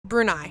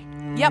Brunei.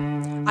 Yep,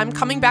 I'm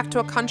coming back to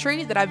a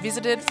country that I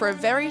visited for a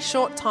very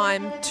short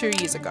time 2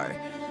 years ago.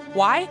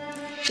 Why?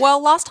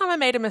 Well, last time I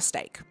made a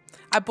mistake.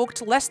 I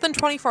booked less than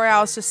 24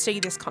 hours to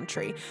see this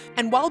country,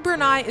 and while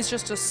Brunei is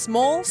just a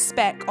small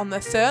speck on the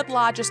third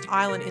largest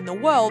island in the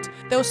world,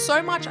 there was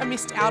so much I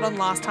missed out on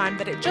last time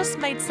that it just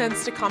made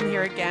sense to come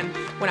here again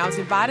when I was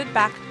invited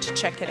back to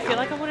check it out. I feel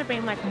like I would have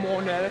been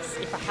more nervous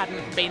if I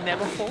hadn't been there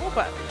before,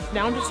 but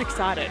now I'm just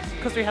excited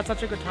because we had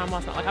such a good time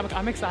last night.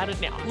 I'm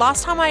excited now.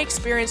 Last time I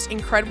experienced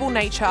incredible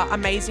nature,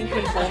 amazing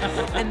people,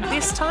 and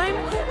this time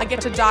I get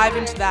to dive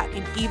into that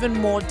in even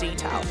more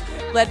detail,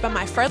 led by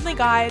my friendly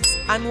guides,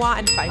 Anwar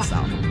and Faisal.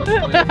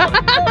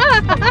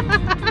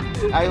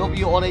 I hope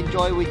you all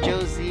enjoy with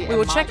Josie. We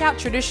will check out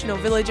traditional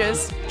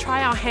villages,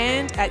 try our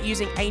hand at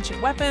using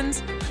ancient weapons.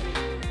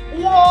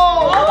 Whoa!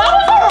 Oh, that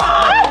was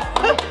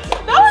alright!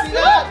 That was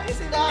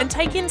good! And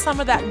take in some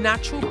of that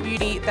natural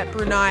beauty that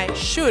Brunei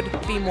should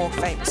be more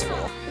famous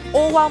for.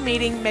 All while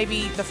meeting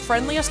maybe the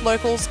friendliest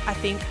locals I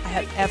think I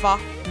have ever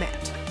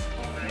met.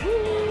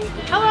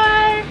 Hello!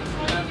 I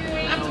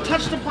have to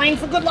touch the plane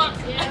for good luck.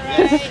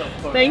 Yeah,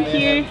 right. Thank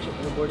you.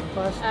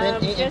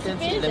 Let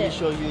me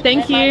show you.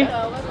 Thank you.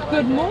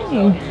 Good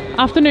morning.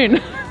 Afternoon.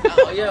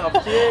 Oh yeah,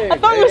 afternoon. I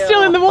thought we were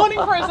still in the morning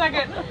for a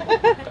second.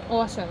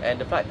 Awesome. And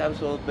the flight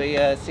times will be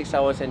 6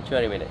 hours and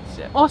 20 minutes.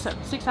 Yeah. Awesome.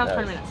 6 hours,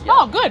 20 minutes. Yeah.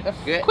 Oh, good.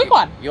 Good. Quick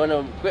one. You want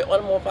to quick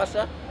one more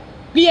faster?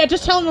 Yeah,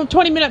 just tell them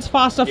 20 minutes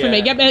faster for me.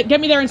 Yeah. Get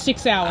me there in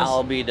 6 hours.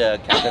 I'll be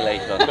the captain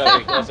later on.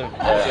 Awesome.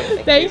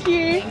 Thank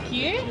you. Thank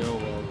you. You're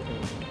welcome.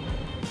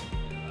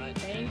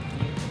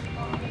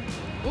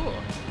 Ooh,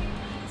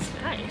 it's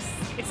nice.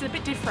 It's a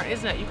bit different,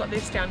 isn't it? You've got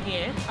this down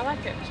here. I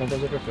like it.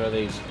 Sometimes I prefer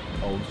these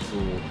old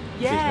school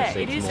Yeah,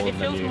 business it is. seats more It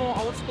than feels the new. more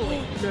old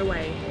schooly. No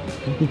way.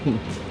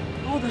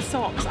 Oh, the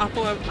socks. I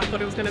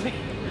thought it was gonna be.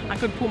 I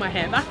could pull my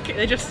hair back.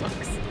 They're just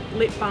socks.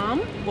 Lip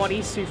balm,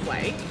 body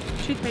souffle,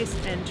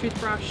 toothpaste and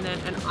toothbrush, and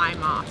then an eye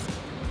mask,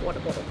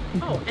 water bottle.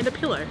 Oh, and a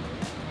pillow.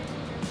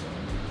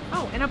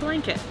 Oh, and a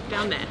blanket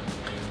down there.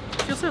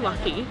 I feel so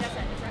lucky.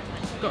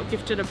 Got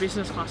gifted a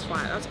business class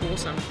flight. That's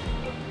awesome.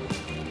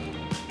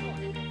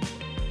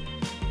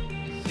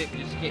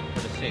 Just skip for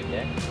the soup,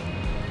 yeah?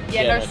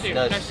 Yeah, no soup.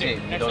 No No soup.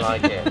 soup. You No don't soup.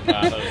 like it?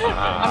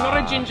 I'm not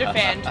a ginger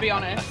fan, to be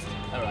honest.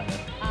 Alright.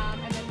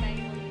 And then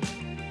mainly.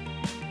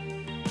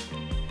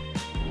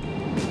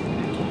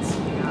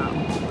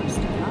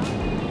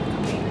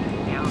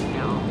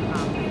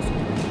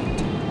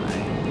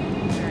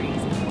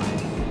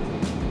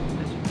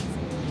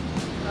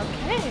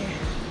 Okay.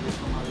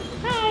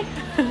 Hi.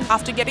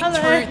 After getting Hello.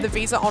 through the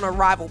visa on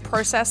arrival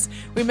process,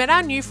 we met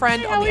our new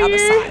friend How on the are other you?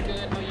 side. Good.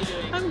 How are you doing?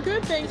 I'm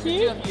good, thank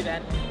you. Of you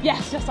then?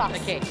 Yes, just us.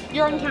 Okay.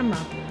 You're on camera.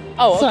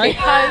 Oh, Sorry. okay.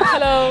 Hi,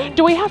 hello.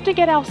 Do we have to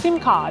get our SIM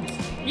cards?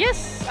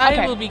 Yes, Okay.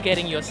 I will be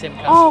getting your SIM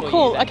card Oh, for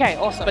cool. you then. Okay,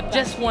 awesome. But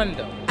just one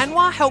though.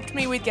 Anwar helped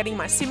me with getting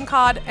my SIM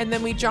card, and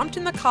then we jumped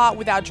in the car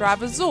with our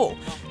driver Zul,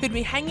 who'd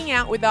be hanging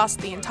out with us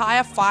the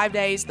entire 5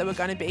 days that we're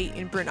going to be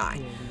in Brunei.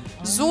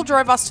 Zul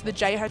drove us to the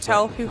J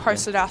Hotel, who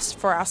hosted us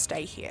for our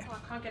stay here. Oh,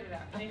 I can't get it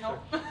out. Can you help?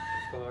 Of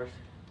course.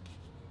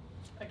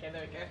 Okay,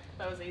 there we go.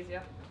 That was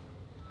easier.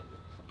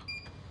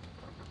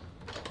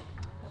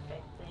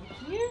 Okay,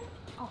 thank you.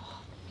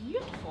 Oh,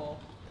 beautiful.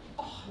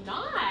 Oh,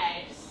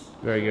 nice.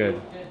 Very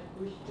good.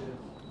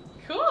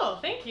 Cool,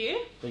 thank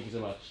you. Thank you so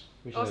much.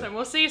 Awesome,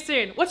 we'll see you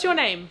soon. What's your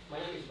name? My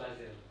name is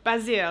Basil.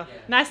 Basil.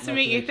 Nice to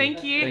meet you.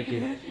 Thank you. Thank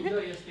you.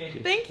 Enjoy your stay.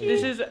 Thank you.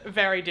 This is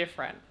very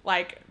different.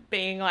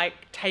 Being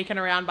taken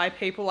around by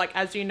people.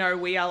 As you know,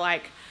 we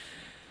are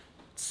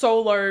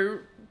solo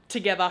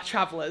together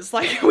travelers.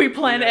 We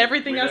plan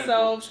everything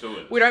ourselves.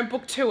 We don't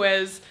book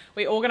tours.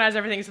 We organize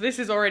everything. So this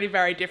is already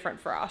very different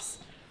for us.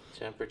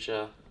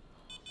 Temperature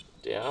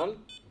down.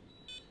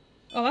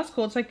 Oh, that's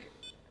cool. It's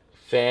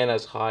Fan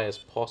as high as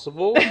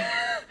possible.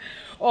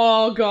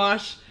 oh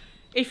gosh.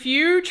 If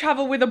you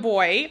travel with a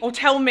boy, or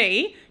tell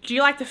me, do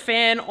you like the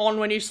fan on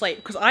when you sleep?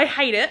 Because I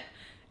hate it,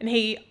 and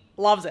he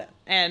loves it,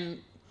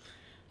 and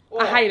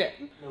I hate it.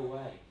 No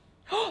way.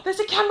 Oh, there's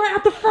a camera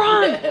out the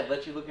front! Yeah,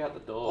 let you look out the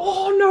door.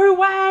 Oh, no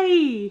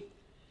way!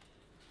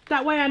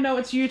 That way I know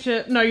it's you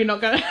to... No, you're not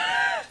gonna...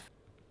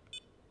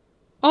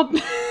 oh.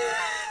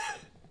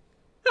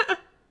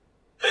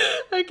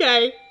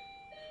 Okay.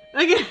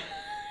 Okay.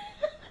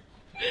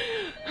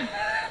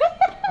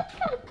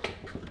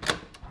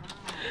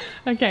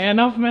 Okay,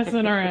 enough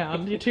messing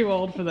around. You're too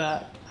old for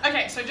that.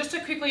 Okay, so just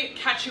to quickly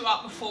catch you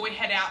up before we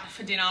head out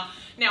for dinner.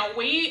 Now,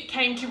 we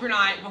came to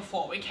Brunei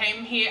before. We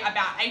came here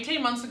about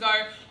 18 months ago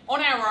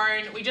on our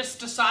own. We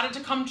just decided to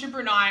come to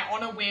Brunei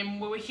on a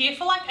whim. We were here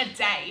for a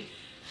day,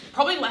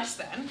 probably less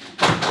than.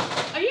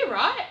 Are you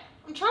right?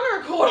 I'm trying to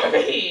record over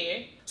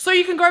here. So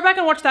you can go back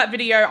and watch that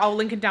video. I'll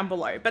link it down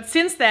below. But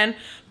since then,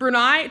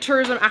 Brunei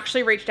Tourism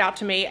actually reached out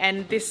to me,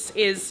 and this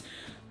is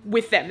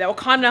with them. They were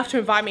kind enough to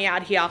invite me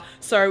out here.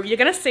 So you're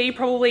gonna see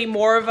probably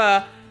more of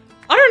a,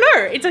 I don't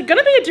know, it's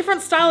gonna be a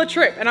different style of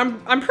trip, and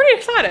I'm pretty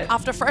excited.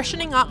 After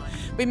freshening up,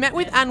 we met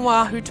with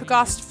Anwar, who took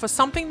us for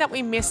something that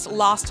we missed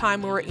last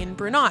time we were in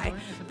Brunei,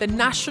 the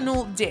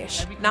national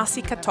dish,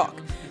 nasi katok,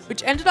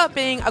 which ended up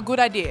being a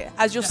good idea,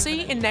 as you'll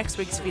see in next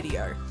week's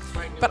video.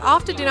 But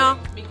after dinner,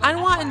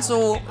 Anwar and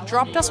Zul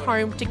dropped us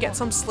home to get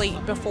some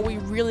sleep before we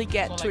really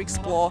get to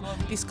explore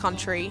this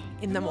country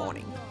in the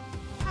morning.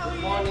 Good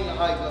morning,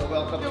 hi,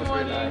 welcome to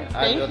Brunei.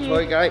 I'm your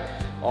tour guide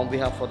on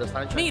behalf of the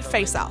Sunshine. Meet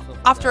Faisal.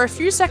 After a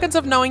few seconds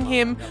of knowing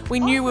him,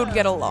 we knew we would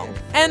get along.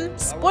 And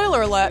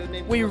spoiler alert,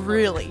 we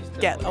really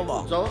get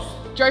along.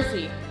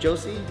 Josie.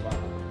 Josie,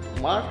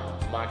 Mark,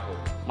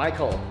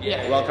 Michael.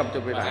 Yeah. Welcome to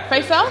Brunei.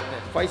 Faisal?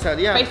 Faisal,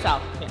 yeah. Faisal.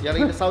 You're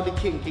in the Saudi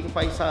King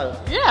Faisal.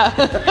 Yeah.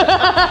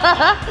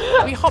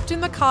 We hopped in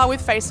the car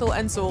with Faisal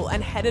and Zul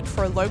and headed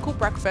for a local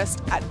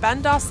breakfast at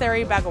Bandar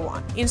Seri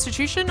Begawan,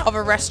 institution of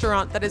a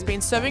restaurant that has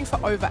been serving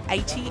for over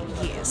 80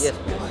 years. Yes.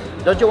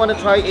 Don't you want to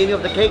try any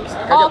of the cakes?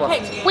 Oh,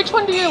 okay. Which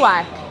one do you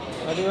like?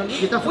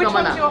 Kita suka Which one's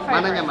mana? your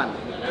favorite? Mana nyaman?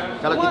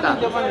 Kalau kita.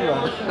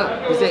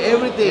 He say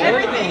everything.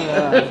 Everything.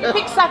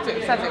 Pick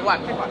Satu.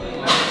 One. Pick one.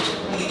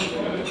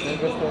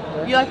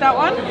 You like that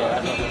one?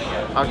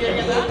 Okay.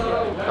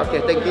 Okay,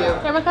 thank you.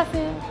 Terima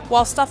kasih.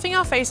 While stuffing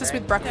our faces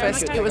with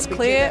breakfast, it was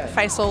clear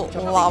Faisal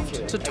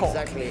loved to talk,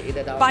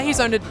 by his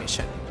own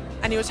admission.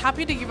 And he was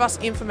happy to give us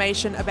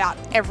information about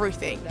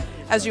everything,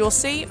 as you'll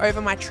see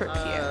over my trip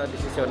here.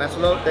 This is your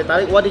national teh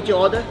tarik. What did you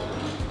order?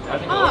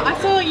 Oh, I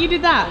saw you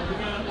did that.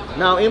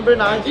 Now in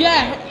Brunei,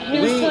 Yeah,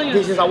 he was telling us.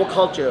 this is our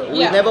culture.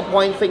 We Yeah. never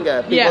point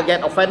finger. People Yeah.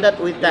 get offended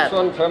with that.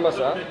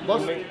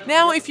 Boss?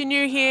 Now, if you're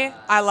new here,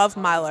 I love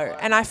Milo,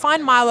 and I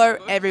find Milo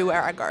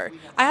everywhere I go.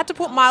 I had to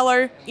put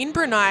Milo in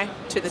Brunei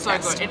to the So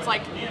test. good. It's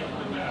like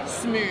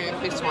smooth,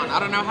 this one. I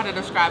don't know how to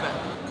describe it.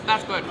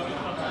 That's good.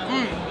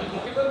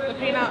 The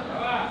peanut.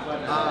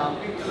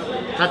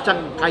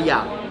 Kacang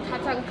kaya.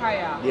 Kacang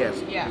kaya. Yes.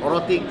 Yeah.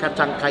 Roti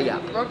kacang kaya.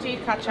 Roti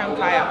kacang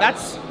kaya.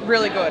 That's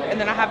really good. And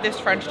then I have this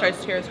French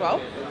toast here as well.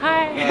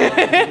 Hi.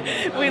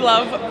 We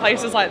love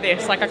places like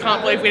this. Like, I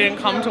can't believe we didn't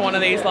come to one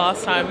of these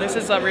last time. This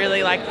is a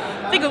really, like,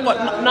 I think of what,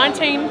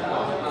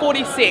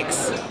 1946.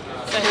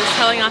 So he was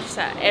telling us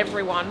that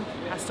everyone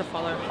has to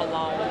follow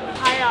halal.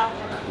 Hiya.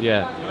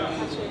 Yeah,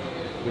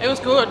 It was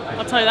good.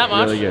 I'll tell you that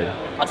much. really good.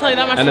 I'll tell you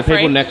that much. And the for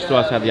people free. next to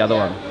us had the other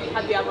one.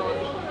 Had the other one.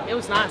 It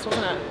was nice,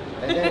 wasn't it?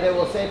 And then they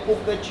will say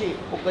Pukachi.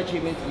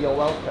 Pukachi means you're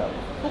welcome.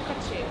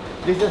 Pukachi.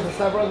 This is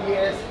several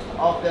years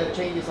of the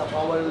changes of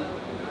our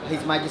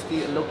His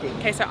Majesty looking.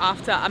 Okay, so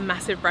after a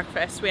massive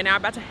breakfast, we're now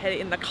about to head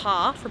in the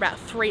car for about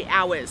 3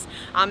 hours.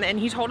 And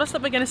he told us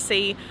that we're going to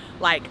see,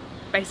 like,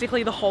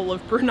 basically the whole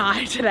of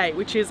Brunei today,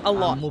 which is a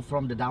lot. Move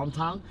from the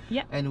downtown,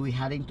 Yep. and we're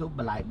heading to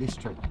Balai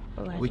district,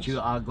 Balai which you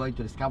are going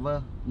to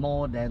discover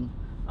more than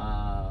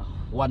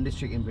one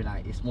district in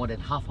Brunei. It's more than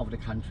half of the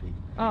country.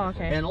 Oh,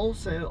 okay. And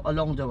also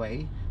along the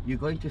way, you're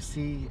going to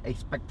see a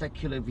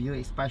spectacular view,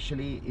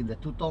 especially in the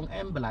Tutong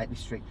and Balai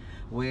district,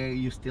 where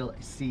you still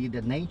see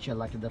the nature,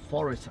 like the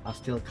forests are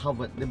still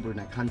covered in the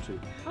Brunei country.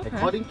 Okay.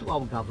 According to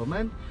our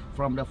government,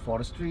 from the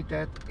forestry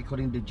that,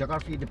 according to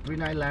geography, the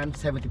Brunei land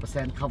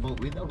 70% covered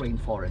with the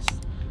rainforest,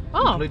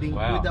 including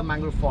with the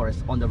mangrove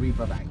forest on the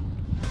riverbank.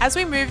 As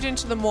we moved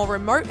into the more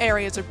remote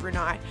areas of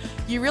Brunei,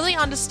 you really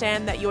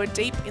understand that you are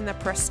deep in the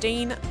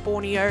pristine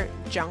Borneo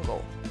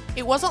jungle.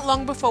 It wasn't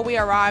long before we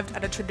arrived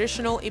at a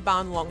traditional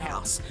Iban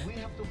longhouse. We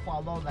have to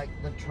follow like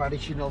the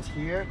traditionals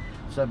here.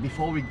 So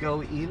before we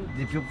go in,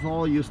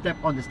 before you step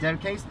on the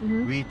staircase,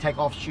 we take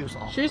off shoes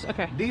off. Shoes?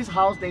 Okay. This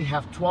house, they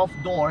have 12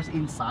 doors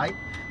inside,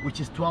 which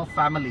is 12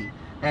 family.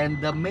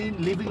 And the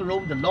main living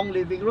room, the long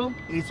living room,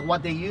 is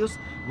what they use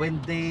when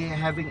they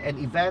having an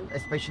event,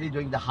 especially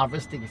during the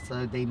harvesting.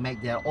 So they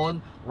make their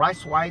own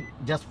rice wine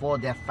just for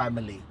their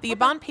family. The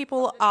Iban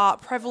people are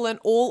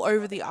prevalent all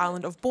over the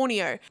island of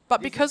Borneo,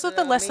 but because of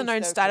the lesser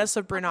known status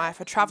of Brunei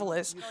for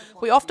travellers,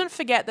 we often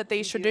forget that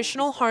these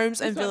traditional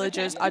homes and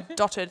villages are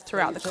dotted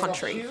throughout the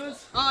country.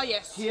 Oh,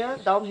 yes. Here,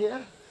 down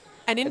here.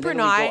 And in And then we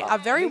Brunei go up. are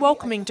very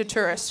welcoming to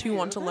tourists who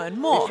want to learn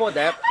more. Before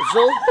that,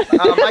 Zul,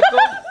 Michael,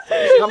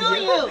 please come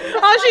here.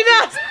 Oh, she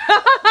does.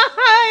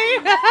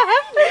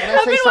 Can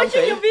I say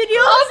something? Video.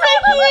 Oh,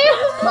 thank you.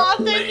 Oh,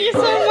 thank you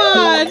so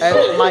much.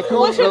 And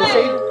Michael,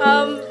 Rosie,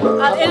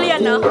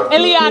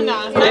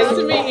 Eliana, nice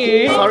to meet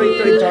you. sorry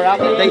to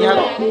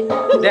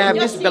interrupt. They have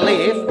this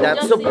belief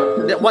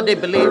that what they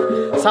believe,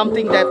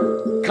 something that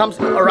comes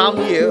around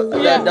you,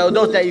 Yeah.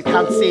 those that you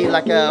can't see,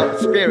 like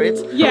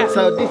spirits. Yeah.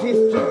 So this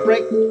is to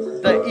break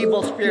the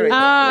evil spirit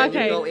Ah, when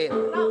okay. you go in.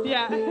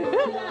 Yeah.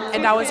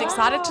 And I was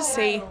excited to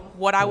see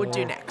what I would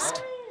do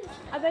next.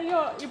 Are they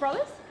your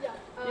brothers?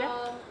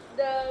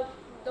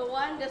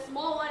 The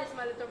small one is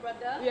my little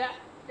brother. Yeah.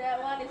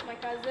 That one is my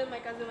cousin.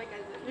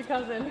 Your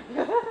cousin.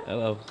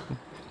 Hello.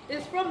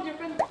 It's from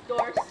different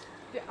doors.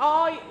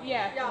 Oh,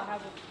 yeah.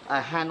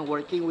 Yeah. Hand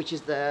working, which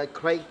is the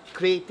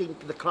creating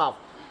the craft.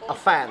 A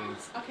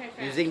fans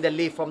using the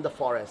leaf from the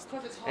forest,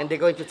 and they're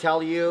going to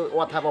tell you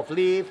what type of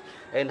leaf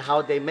and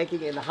how they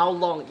making it and how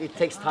long it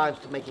takes time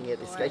to making it.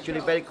 It's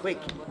actually very quick.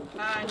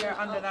 And you're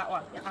under that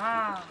one.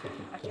 Ah,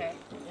 okay.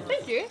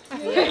 Thank you.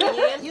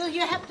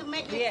 You have to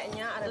make it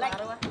like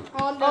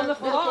On the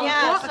floor.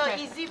 yeah, floor? so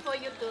Okay. easy for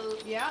you to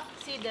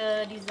see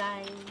the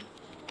design.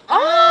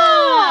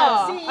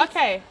 Oh, see?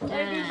 okay.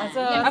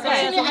 Actually,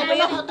 I don't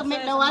know how to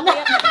make the one.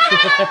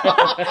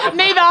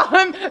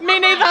 Neither. Me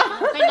neither.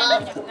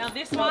 Now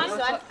this one.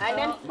 And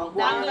then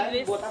download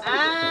this.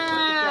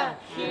 ah,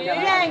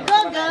 yeah, go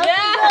girl.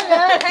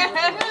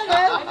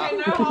 Okay,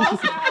 no holes,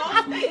 no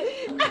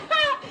holes.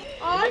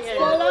 Oh, it's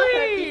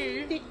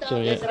lovely.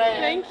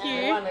 Thank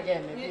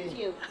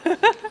you.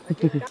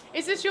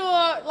 Is this your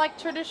like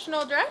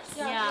traditional dress?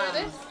 Yeah. You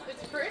wear this?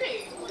 It's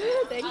pretty.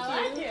 Thank you.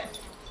 I like it.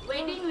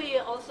 Waiting, we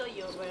also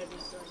you wear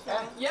this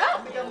one.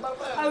 Yeah.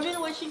 I've been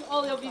watching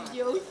all your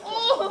videos.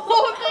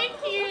 Oh, thank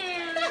you.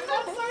 That's so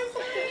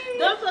sweet.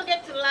 Don't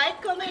forget to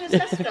like, comment,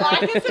 and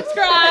subscribe. Like and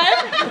subscribe.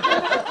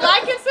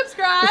 Like and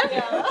subscribe.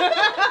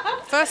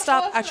 First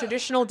up, a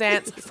traditional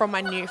dance from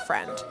my new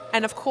friend.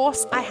 And of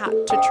course, I had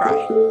to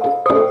try.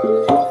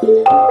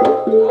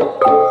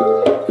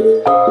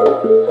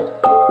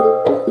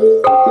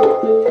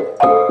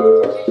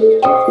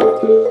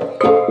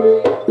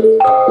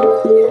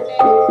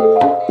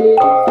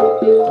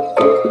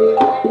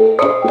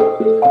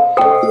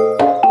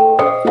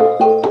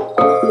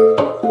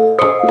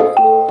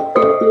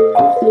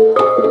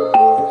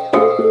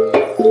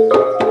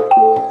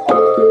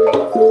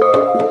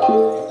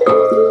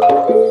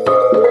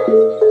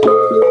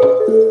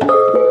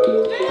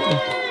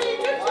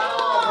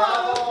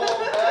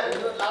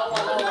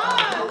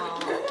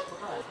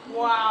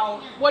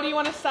 Wow. What do you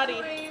want to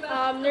study?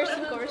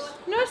 Nursing course.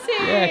 Nursing.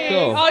 Yeah,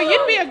 cool. Oh,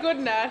 you'd be a good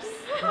nurse.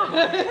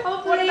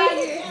 What about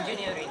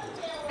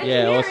you?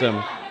 Yeah,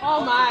 awesome.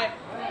 Oh my.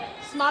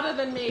 Smarter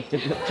than me.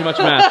 Too much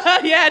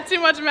math. Yeah, too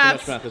much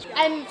maths. Too much maths.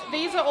 And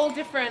these are all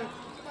different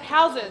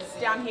houses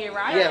down here,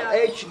 right?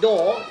 Yeah, each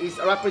door is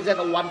represent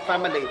one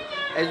family.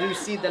 As you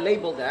see the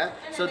label there,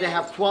 so they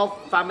have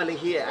 12 family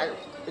here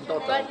in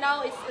total. But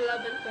now it's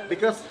 11 family.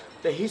 Because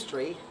the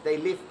history, they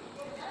live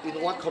in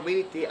one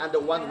community under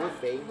one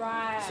roofing.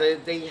 Right. So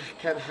they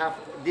can have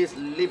this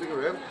living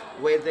room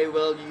where they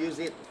will use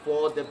it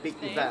for the big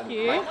event,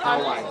 you. like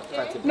Hawaii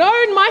festival. No,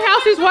 my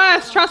house is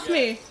worse, trust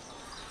me.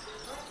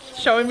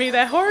 Showing me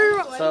their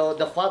home. So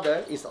the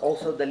father is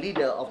also the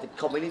leader of the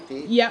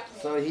community. Yep.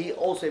 So he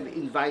also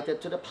invited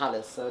to the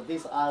palace. So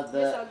these are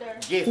the their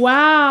gifts.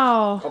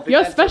 Wow, you're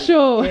Complimentary.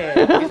 special. Yeah,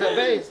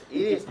 it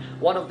is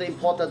one of the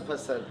important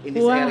person in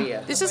this Wow.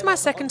 area. This is my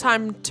second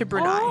time to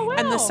Brunei, Oh, wow.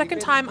 and the second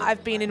time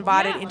I've been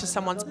invited into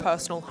someone's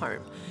personal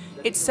home.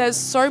 It says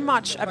so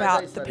much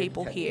about the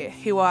people here,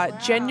 who are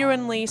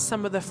genuinely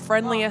some of the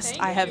friendliest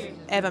I have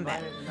ever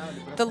met.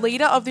 The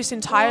leader of this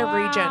entire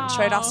region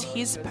showed us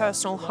his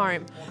personal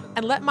home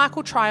and let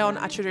Michael try on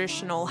a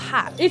traditional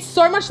hat. It's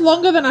so much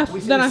longer than I See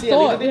thought. a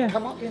little bit? Yeah.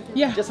 Come on.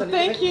 Yeah. Just a little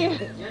Thank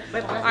bit. you.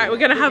 All right, we're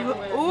gonna have. Ooh.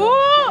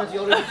 Because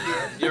you're already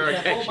here. You're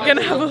okay. We're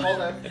gonna have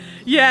a.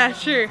 Yeah,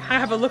 sure. I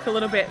have a look a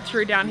little bit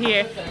through down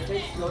here.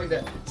 You're in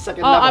the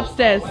second Oh, level.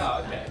 upstairs.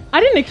 I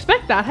didn't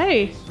expect that.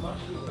 Hey.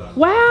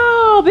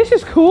 Wow, this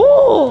is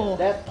cool.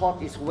 That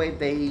pot is where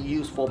they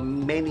used for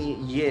many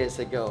years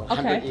ago,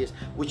 100 Okay. years,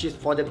 which is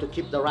for them to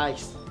keep the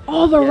rice.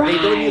 Oh, the rice.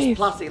 They don't use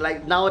plastic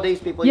like nowadays.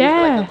 People use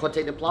like a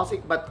container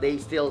plastic, but they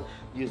still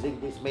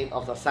using this made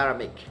of the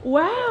ceramic,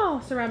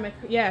 Wow, ceramic.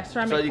 Yeah,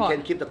 ceramic so you pot.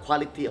 can keep the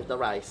quality of the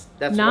rice.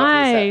 That's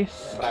Nice. what he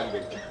said.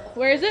 Branding.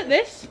 Where is it?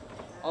 This?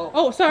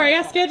 Oh, sorry,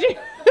 I scared you.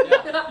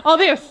 Oh,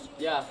 this.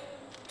 Yeah.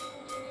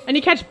 And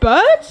you catch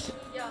birds?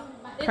 Yeah.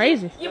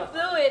 Crazy. You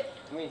blew it.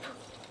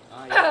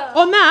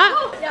 On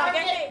that,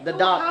 Yeah. The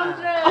dog.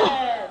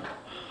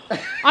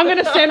 I'm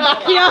gonna stand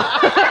back here.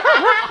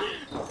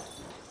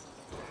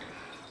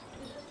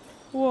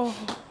 Whoa.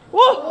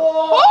 Whoa.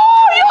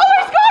 Oh, you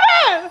almost got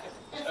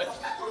it!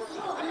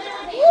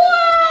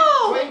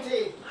 Whoa!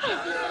 20.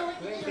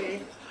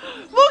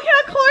 Look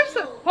how close.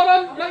 Hold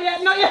on. Not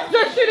yet. Not yet.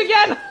 Don't shoot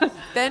again.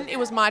 Then it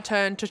was my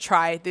turn to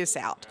try this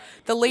out.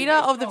 The leader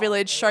of the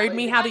village showed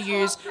me how to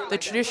use the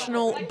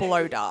traditional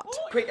blow dart.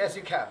 Quick as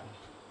you can.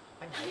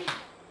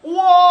 Whoa!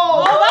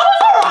 Oh,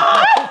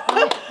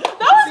 that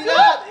was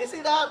alright. You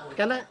see that?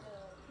 Can I?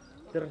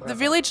 The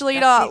village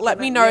leader let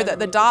me know that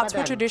the darts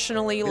were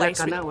traditionally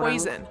laced with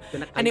poison,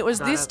 and it was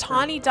this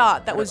tiny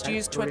dart that was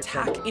used to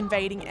attack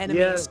invading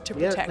enemies to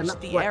protect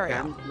the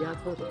area.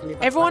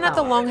 Everyone at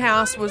the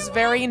Longhouse was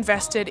very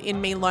invested in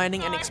me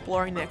learning and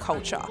exploring their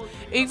culture,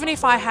 even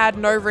if I had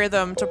no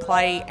rhythm to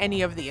play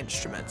any of the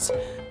instruments.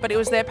 But it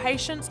was their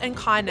patience and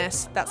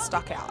kindness that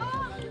stuck out.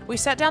 We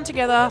sat down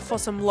together for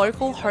some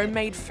local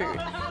homemade food,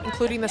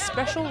 including the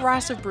special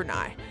rice of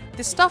Brunei.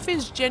 This stuff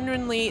is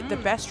genuinely the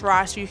best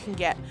rice you can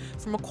get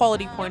from a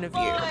quality point of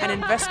view, an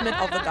investment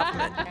of the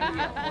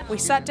government. We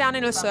sat down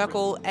in a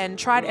circle and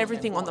tried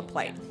everything on the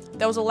plate.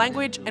 There was a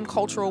language and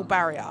cultural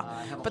barrier,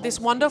 but this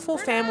wonderful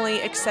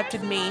family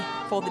accepted me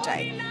for the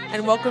day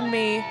and welcomed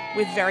me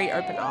with very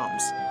open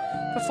arms.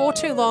 Before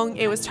too long,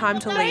 it was time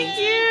to leave.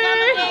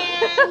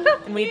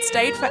 And we'd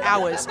stayed for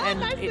hours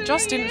and it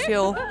just didn't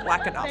feel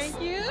like enough.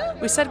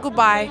 We said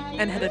goodbye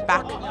and headed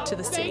back to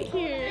the city.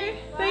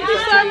 Thank you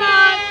so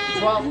much.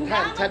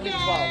 12, 10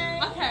 minutes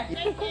 12.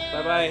 Okay.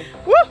 Bye-bye.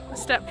 Woo!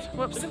 Stepped.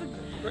 Whoops.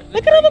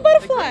 Look at all the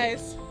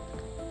butterflies.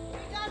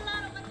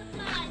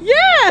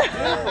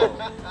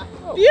 Yeah!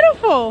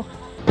 Beautiful!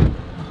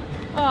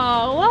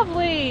 Oh,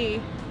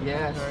 lovely!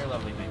 Yes. Very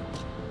lovely people.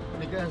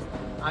 Because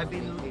I've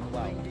been doing this.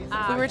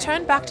 We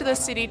returned back to the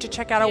city to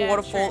check out a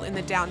waterfall in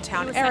the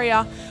downtown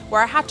area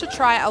where I had to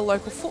try a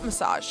local foot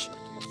massage.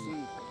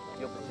 See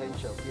your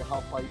potential, see how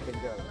far you can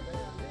go.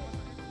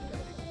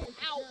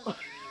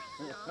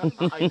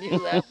 I knew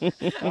that.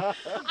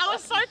 I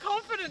was so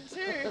confident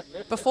too.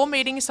 Before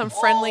meeting some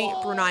friendly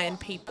Bruneian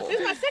people. This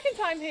is my second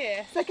time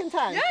here. Second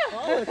time. Yeah.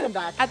 Oh, come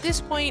back. At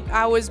this point,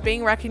 I was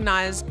being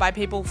recognized by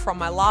people from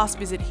my last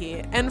visit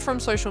here and from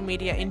social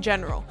media in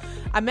general.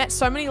 I met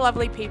so many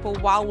lovely people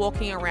while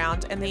walking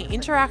around, and the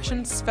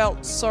interactions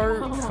felt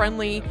so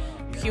friendly,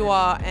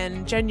 pure,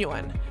 and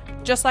genuine,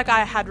 just like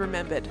I had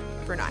remembered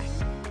Brunei.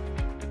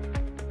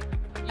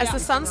 As the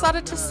sun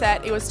started to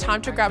set, it was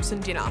time to grab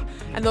some dinner,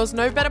 and there was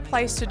no better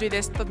place to do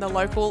this than the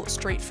local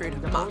street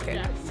food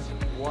market.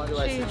 What do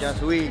I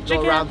suggest? We go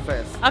Chicken. around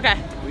first. Okay.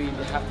 We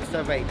have to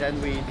survey,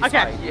 then we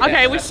decide. Okay.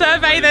 Okay, we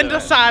survey then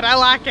decide. I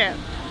like it.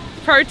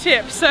 Pro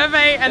tip,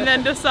 survey and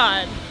then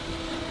decide.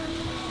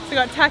 So we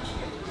got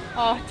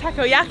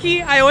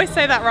takoyaki. I always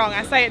say that wrong.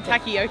 I say it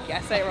takoyaki. I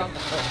say it wrong.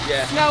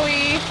 Yeah.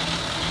 Snowy.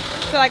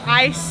 So like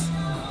ice.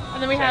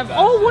 And then we have,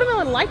 oh,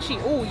 watermelon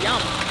lychee. Oh,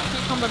 yum.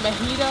 Cucumber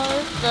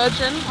mojito,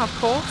 virgin, of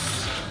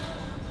course.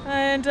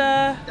 And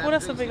what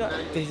else have we got?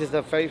 This is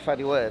a very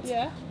funny word.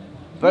 Yeah.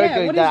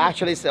 Burger, what they is it?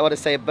 actually want to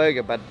say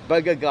burger, but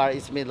burger gar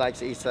is mean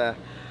like it's a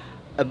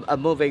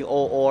moving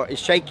or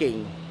it's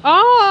shaking.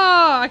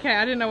 Oh, okay.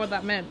 I didn't know what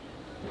that meant.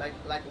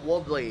 Like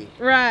wobbly.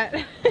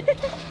 Right.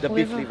 The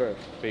beef liver.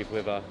 Beef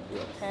liver.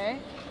 Okay.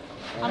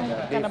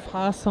 I'm gonna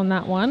pass on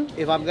that one.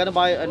 If I'm gonna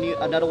buy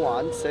another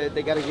one, so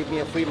they gotta give me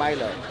a free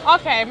Milo.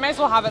 Okay, may as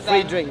well have it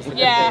then. Free drinks.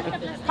 Yeah.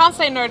 Can't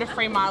say no to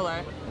free Milo.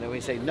 And then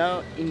we say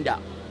no, inda,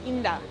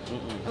 Inda.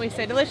 And we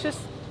say delicious.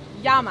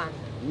 Yaman.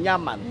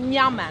 nyaman.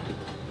 Yaman.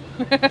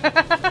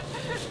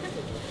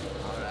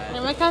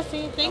 Terima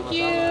kasih. Thank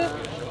you.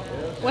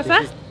 What's This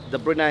that? is the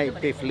Brunei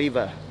beef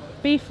liver.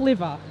 Beef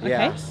liver. Okay.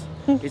 Yes.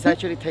 It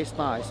actually tastes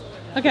nice.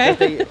 Okay.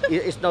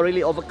 It's not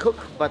really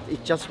overcooked, but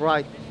it's just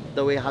right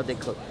the way how they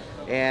cook.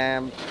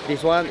 And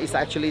this one is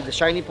actually the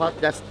shiny part.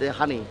 That's the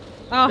honey.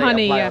 Oh, they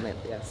honey, apply yeah. on it,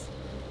 yes.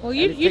 Well, And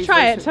you tastes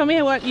try very it. Tell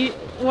me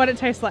what it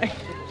tastes like.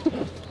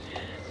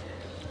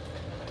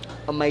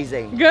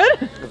 Amazing. Good.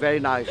 Very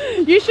nice.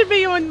 You should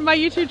be on my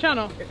YouTube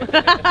channel.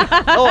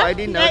 Oh, I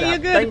didn't know Yeah, that. you're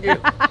good. Thank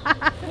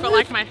you. For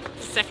like my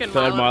second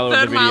Third Milo of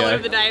third the Milo video.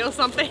 of the day or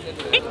something.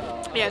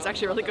 Yeah, it's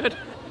actually really good.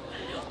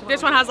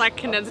 This one has like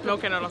condensed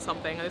milk in it or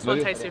something. This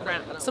one tastes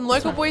different. Some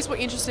local boys were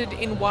interested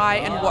in why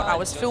and what I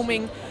was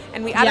filming,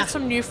 and we added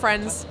some new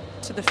friends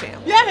to the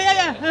fam.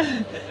 Yeah.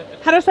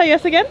 How do I say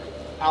yes again?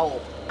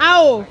 Ow.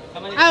 Ow.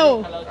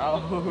 Ow.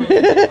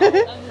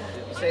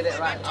 Say that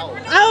right. Ow.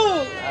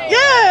 Ow.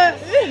 Yeah.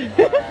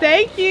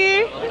 Thank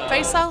you.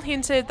 Faisal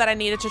hinted that I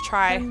needed to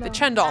try the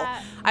chendol.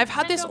 I've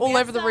had this all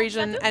over the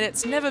region, and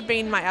it's never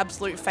been my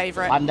absolute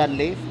favourite. Pandan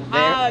leaf.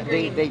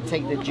 They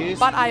take the juice.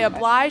 But I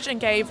obliged and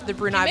gave the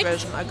Brunei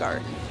version a go.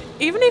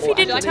 Even if he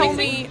didn't tell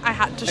me, I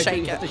had to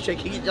shake you have to it.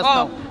 shake it just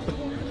Oh.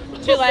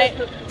 now. Too late.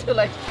 Too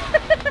late.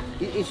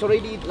 It's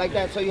already like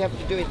that, so you have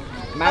to do it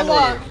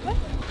manually.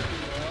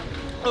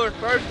 Oh, it's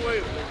very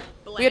sweet.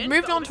 We had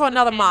moved on to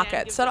another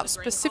market, set up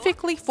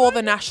specifically for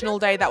the National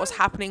Day that was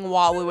happening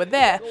while we were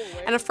there,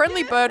 and a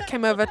friendly bird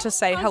came over to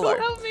say hello.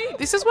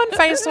 This is when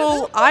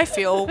Faisal, I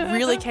feel,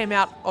 really came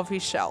out of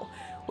his shell.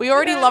 We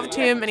already loved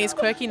him and his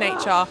quirky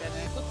nature,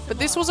 but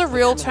this was a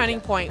real turning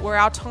point where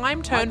our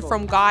time turned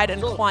from guide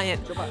and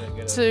client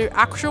to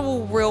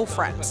actual real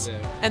friends,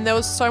 and there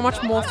was so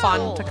much more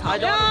fun to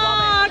come.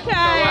 Yeah,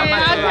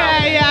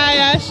 okay,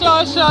 yeah,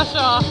 sure.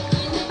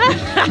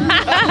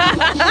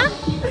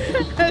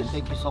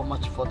 Thank you so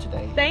much for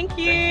today. Thank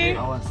you.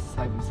 I was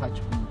having such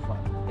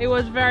fun. It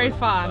was very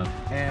fun.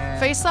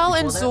 And Faisal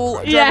and Zul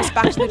drove Yeah. us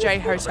back to the J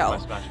Hotel,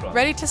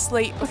 ready to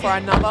sleep before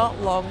another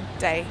long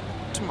day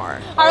tomorrow.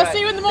 I'll see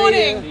you in the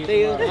morning.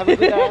 See you. Have a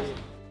good day.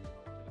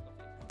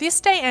 This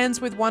day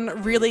ends with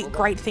one really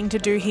great thing to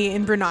do here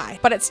in Brunei,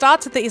 but it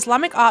starts at the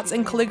Islamic Arts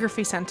and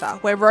Calligraphy Centre,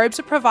 where robes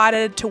are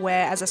provided to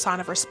wear as a sign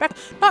of respect,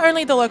 not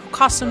only the local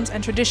customs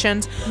and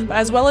traditions, but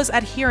as well as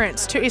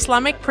adherence to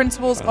Islamic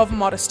principles of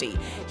modesty.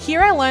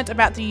 Here I learnt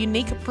about the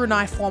unique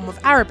Brunei form of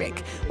Arabic,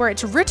 where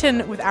it's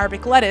written with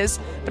Arabic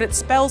letters, but it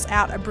spells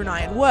out a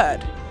Bruneian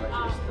word.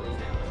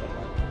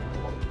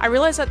 I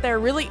realised that there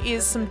really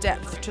is some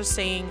depth to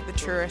seeing the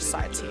tourist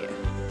sites here.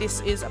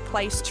 This is a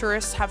place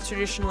tourists have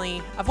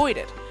traditionally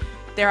avoided.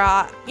 There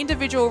are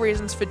individual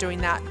reasons for doing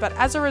that, but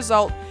as a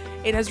result,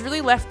 it has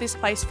really left this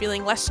place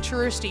feeling less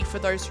touristy for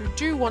those who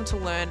do want to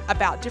learn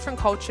about different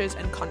cultures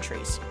and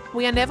countries.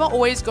 We are never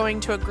always going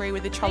to agree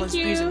with each other's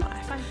views in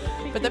life,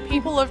 but the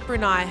people of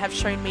Brunei have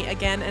shown me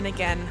again and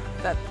again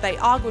that they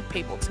are good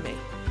people to me.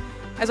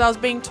 As I was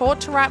being taught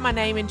to write my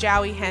name in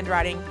Jawi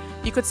handwriting,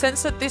 you could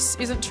sense that this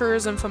isn't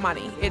tourism for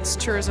money, it's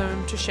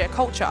tourism to share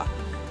culture,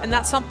 and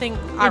that's something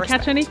I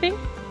respect. Catch anything?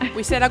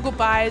 We said our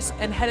goodbyes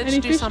and headed Any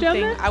to do fish down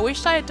something there? I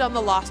wished I had done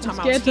the last time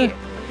I was scared here.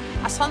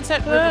 a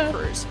sunset river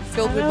cruise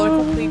filled with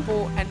local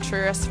people and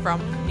tourists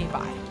from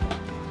nearby.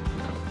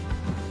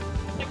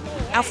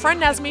 Our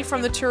friend Nazmi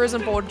from the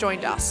tourism board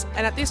joined us,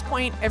 and at this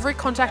point, every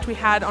contact we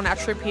had on our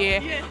trip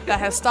here that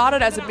has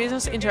started as a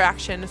business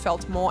interaction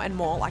felt more and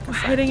more like a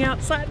friend. Heading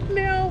outside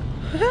now.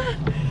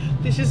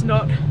 This is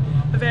not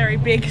a very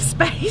big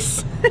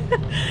space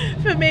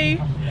for me.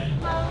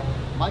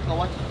 Michael,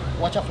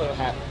 watch out for your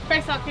hat.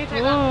 Face up, can you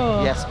take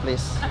that? Yes,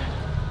 please.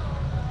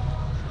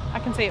 I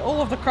can see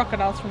all of the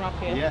crocodiles from up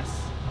here. Yes.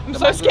 I'm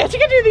so scared to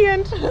get to the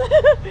end.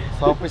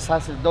 So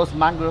precisely, those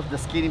mangrove, the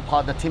skinny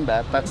part, the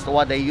timber, that's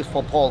what they use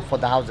for pole for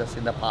the houses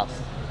in the past.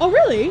 Oh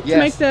really? Yes. To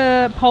make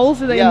the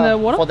poles in the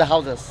water? For the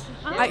houses.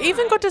 I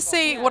even got to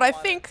see what I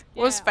think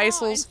was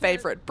Faisal's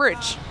favourite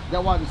bridge.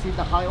 That one, you see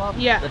the high one?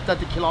 Yeah. The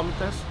 30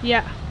 kilometers.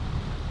 Yeah.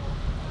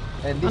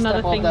 And this Another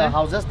type of thing the there.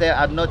 houses, they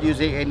are not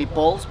using any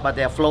poles, but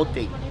they are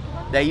floating.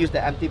 They use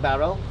the empty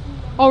barrel.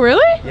 Oh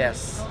really?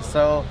 Yes.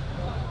 So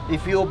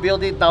if you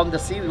build it down the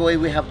sea, where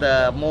we have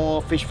the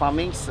more fish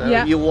farming, so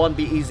Yeah. you won't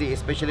be easy,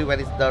 especially when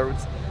it's the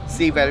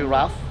sea very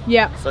rough.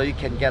 Yeah. So you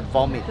can get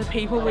vomit. The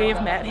people we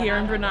have met here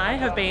in Brunei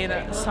have been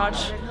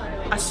such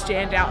a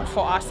standout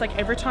for us. Like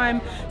every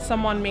time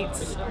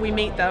we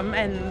meet them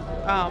and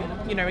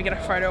you know, we get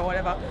a photo or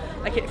whatever,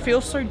 like it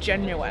feels so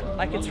genuine.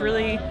 Like it's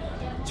really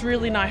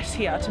nice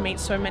here to meet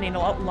so many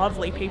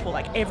lovely people.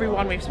 Like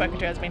everyone we've spoken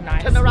to has been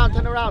nice. Turn around.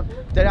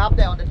 They're up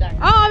there on the deck.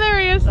 Oh, there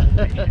he is.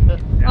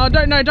 Oh,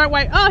 don't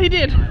wait. Oh, he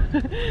did.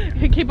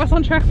 Keep us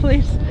on track,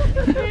 please.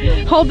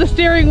 Hold the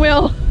steering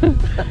wheel.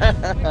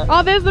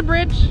 Oh, there's the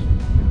bridge.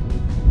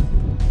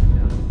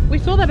 We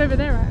saw that over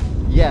there, right?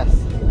 Yes.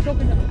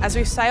 As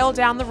we sailed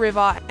down the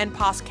river and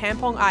past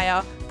Kampong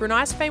Aya,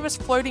 Brunei's famous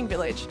floating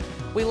village,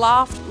 we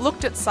laughed,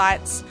 looked at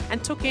sights,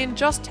 and took in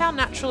just how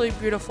naturally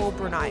beautiful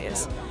Brunei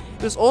is.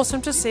 It was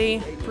awesome to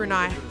see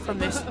Brunei from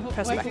this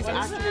perspective.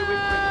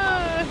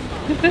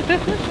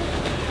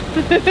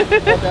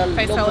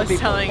 Faisal is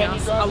telling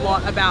us a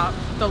lot about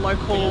the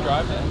local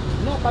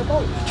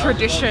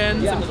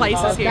traditions and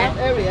places here. That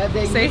area,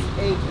 they See? use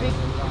a big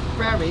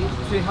ferry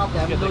to help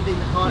them loading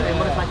the car and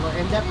motorcycle.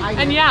 And that island,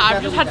 And yeah,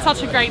 I've just had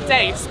such a great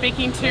day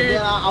speaking to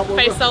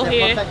Faisal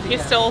here.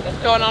 He's still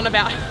going on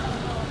about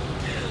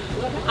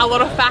a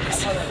lot of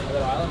facts.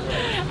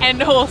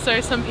 And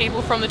also some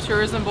people from the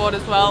tourism board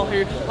as well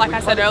who, like I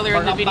said earlier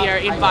in the video,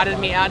 invited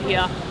me out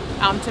here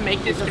to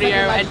make this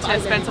video and to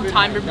spend some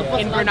time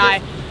in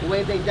Brunei.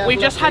 We've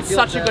just had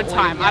such a good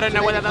time. I don't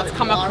know whether that's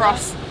come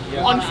across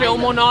on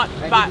film or not,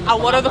 but a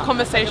lot of the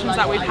conversations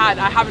that we've had,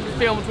 I haven't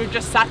filmed. We've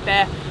just sat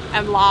there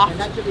and laughed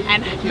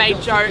and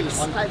made jokes.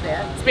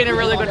 It's been a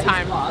really good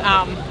time.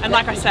 And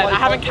like I said, I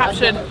haven't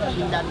captured,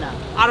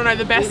 I don't know,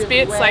 the best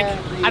bits. Like,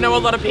 I know a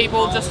lot of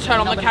people just turn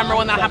on the camera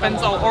when that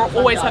happens or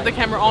always have the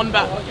camera on,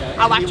 but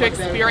I like to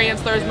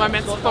experience those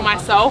moments for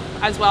myself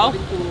as well.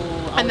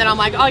 And then I'm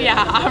like, oh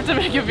yeah, I have to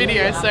make a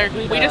video. So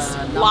we just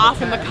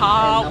laugh in the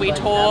car, we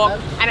talk,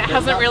 and it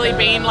hasn't really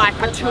been like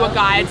a tour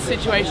guide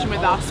situation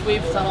with us.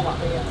 We've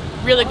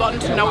really gotten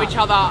to know each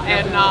other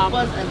and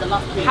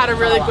had a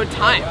really good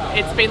time.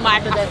 It's been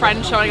like a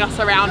friend showing us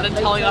around and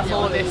telling us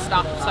all of this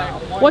stuff. So,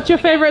 what's your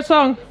favorite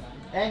song?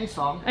 Any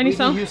song. Any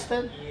song?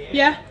 Houston.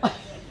 Yeah.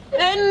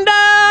 And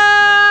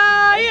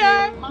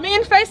yeah, me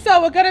and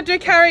Faisal, we're gonna do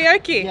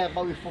karaoke. Yeah,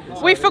 but we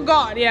forgot. We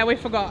forgot. Yeah, we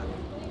forgot.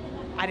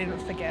 I didn't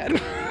forget.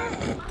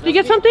 Did you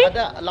get something?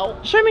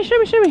 Show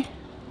me.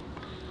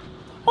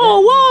 Oh,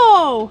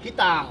 whoa!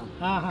 Kitang.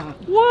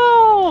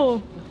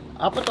 Whoa!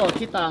 Apa to?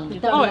 Kitang.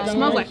 Oh, it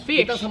smells like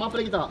fish. Kitang sama apa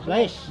lagi to?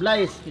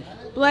 Blaze.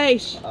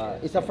 Blaze.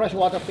 It's a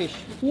freshwater fish.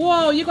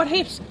 Whoa, you got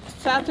heaps.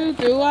 Satu,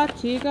 dua,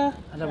 tiga.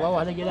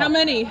 How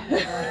many?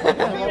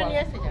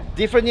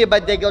 Different year,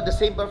 but they got the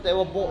same birth. They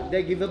were born.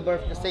 They give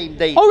birth the same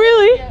day. Oh,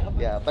 really?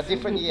 Yeah, but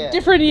different year.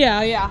 Different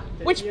year, yeah.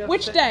 Which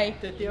day?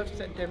 30th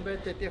September.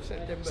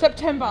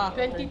 September.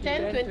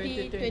 2010,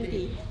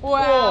 2020.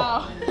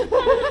 Wow.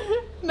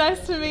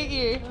 Nice to meet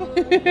you.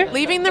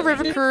 Leaving the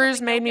river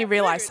cruise made me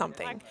realize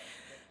something.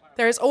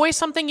 There is always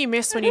something you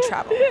miss when you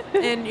travel,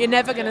 and you're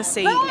never going to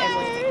see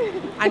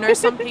everything. I know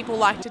some people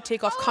like to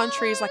tick off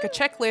countries like a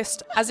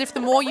checklist, as if the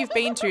more you've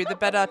been to, the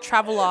better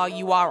traveller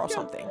you are or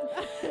something.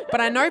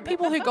 But I know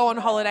people who go on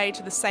holiday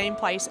to the same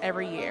place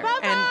every year,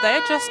 and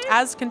they're just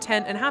as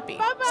content and happy.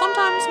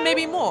 Sometimes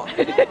maybe more.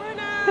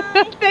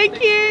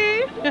 Thank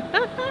you.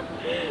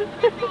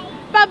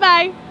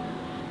 Bye-bye.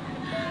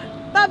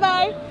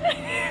 Bye-bye.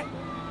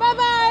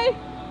 Bye-bye.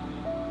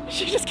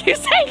 She just keeps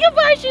saying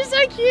goodbye. She's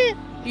so cute.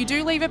 You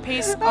do leave a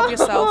piece of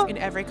yourself in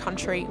every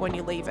country when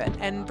you leave it,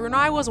 and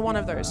Brunei was one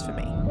of those for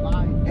me.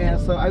 And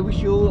so I wish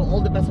you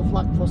all the best of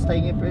luck for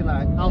staying in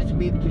Brunei. Helps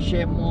me to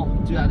share more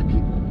to other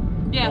people.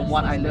 Yes. From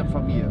what I learned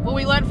from you. Well,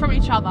 we learned from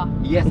each other.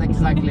 Yes,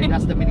 exactly.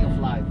 That's the meaning of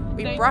life.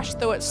 We brushed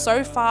through it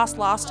so fast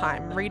last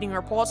time, reading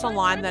reports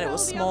online that it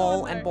was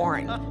small and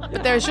boring.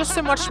 But there's just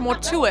so much more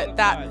to it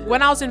that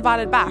when I was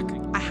invited back,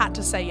 I had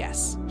to say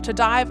yes, to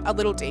dive a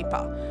little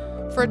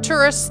deeper. For a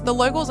tourist, the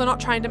locals are not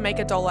trying to make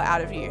 $1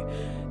 out of you.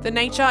 The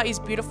nature is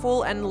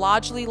beautiful and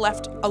largely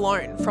left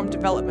alone from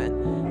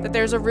development, that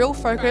there is a real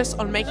focus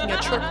on making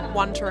a trip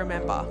one to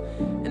remember.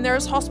 And there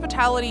is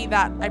hospitality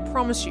that, I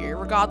promise you,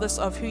 regardless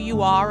of who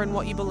you are and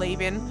what you believe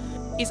in,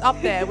 is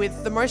up there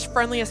with the most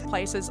friendliest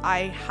places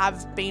I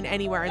have been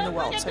anywhere in the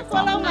world so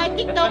Follow far. my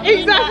TikTok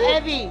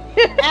Evie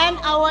and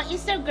our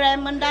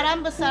Instagram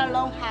Mendaram Besar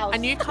Longhouse. I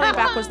knew coming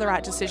back was the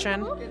right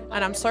decision,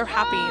 and I'm so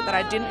happy that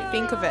I didn't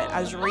think of it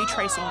as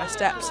retracing my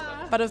steps,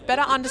 but of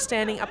better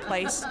understanding a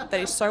place that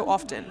is so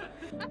often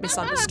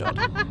misunderstood.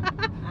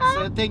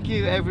 So thank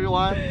you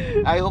everyone.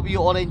 I hope you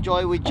all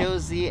enjoy with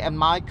Josie and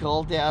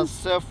Michael. They are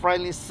so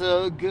friendly,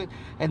 so good,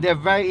 and they're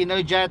very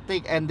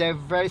energetic and they're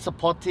very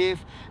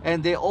supportive,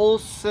 and they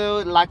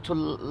also like to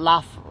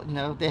laugh. You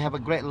know, they have a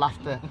great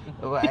laughter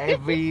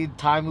every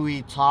time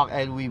we talk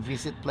and we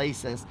visit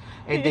places,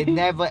 and they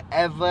never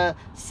ever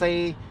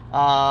say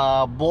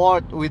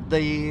bored with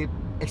the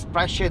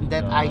expression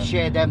that I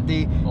share them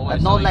the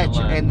knowledge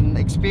and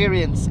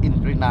experience in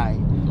Brunei.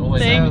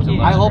 Thank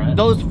you. I hope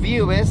those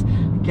viewers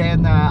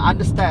can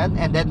understand,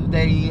 and then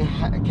they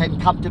can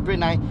come to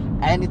Brunei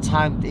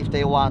anytime if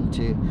they want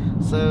to.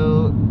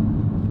 So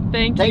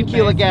thank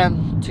you both.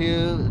 again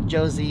to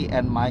Josie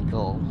and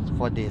Michael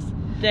for this.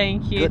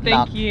 Thank you. Good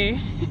luck. Thank you.